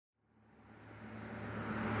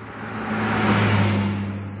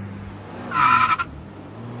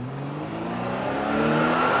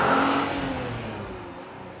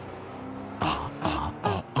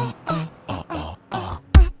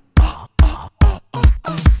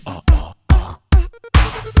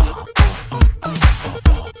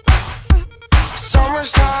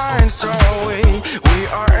Summer's dying slowly, we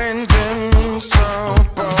are invincible.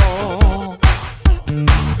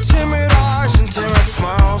 Timid eyes and timid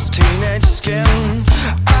smiles, teenage skin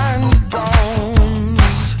and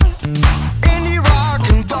bones. Indie rock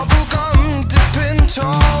and bubblegum, dipping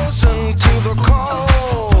toes into the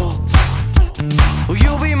cold.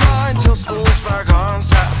 You'll be mine till school's back on,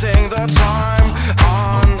 setting the time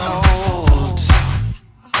on hold.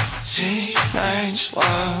 Teenage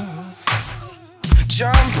love.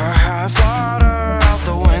 Jump ahead, flutter out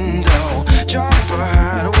the window. Jump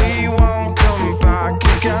ahead, we won't come back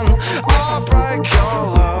again. I'll break your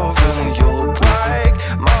love and you'll break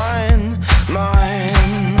mine,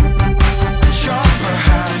 mine. Jump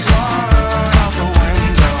ahead, flutter out the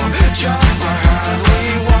window. Jump ahead, we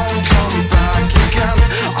won't come back again.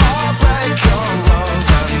 I'll break your love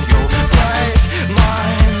and you'll break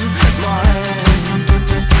mine, mine.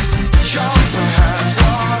 Jump ahead,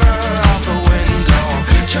 flutter out the window.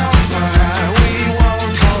 Jump ahead, we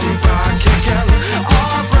won't come back again.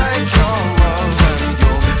 I'll break your love and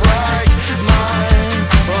you'll break mine,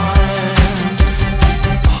 mine.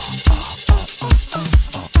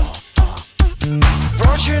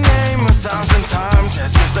 Wrote your name 1,000 times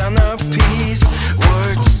as if then the peace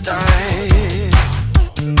would stay.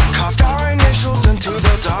 Carved our initials into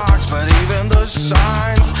the darks, but even the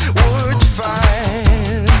signs would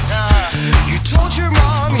fade. You told your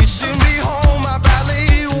mom you'd soon be home. I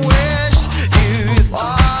badly wished you'd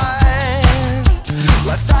lie.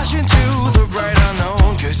 Let's dash into the bright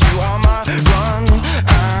unknown, 'cause you are my run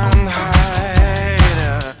and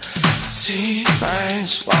hide.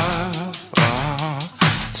 Teenage love, oh,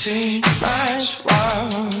 teenage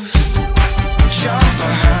love. Jump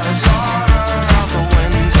ahead, flutter out the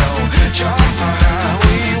window. Jump ahead,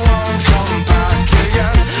 we won't come back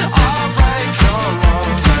again. I'll break your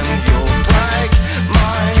love and you'll break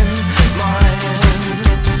mine, mine.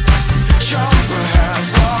 Jump ahead,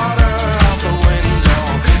 flutter out the window.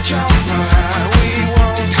 Jump ahead, we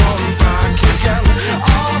won't come back again.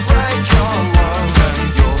 I'll break your love and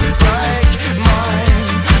you'll break mine,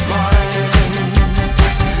 mine.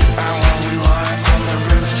 And when we lie on the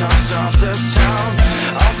rooftops of this town,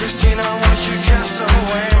 oh Christina, won't you kiss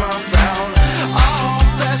away my frown? I hope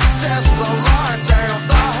this is the last day of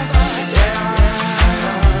that, yeah.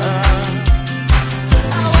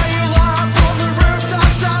 And when you lie on the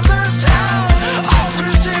rooftops of this town, oh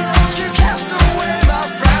Christina, won't you kiss away my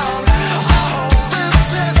frown? I hope this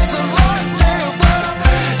is the last day of that,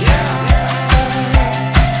 yeah.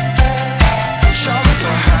 Jump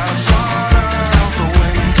ahead, flutter out the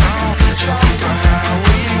window. Jump ahead,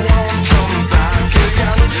 we won't come back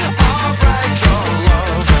again. I'll break your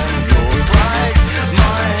love and you'll break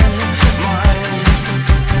mine, mine.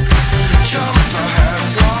 Jump ahead,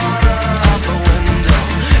 flutter out the window.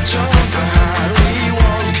 Jump ahead, we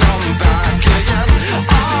won't come back again.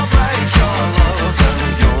 I'll break your love and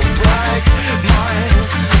you'll break mine,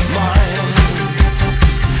 mine.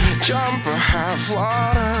 Jump ahead,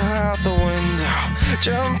 flutter out the window.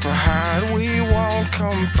 Jump ahead, we won't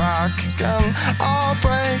come back again. I'll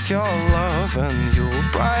break your love and you'll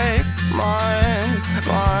break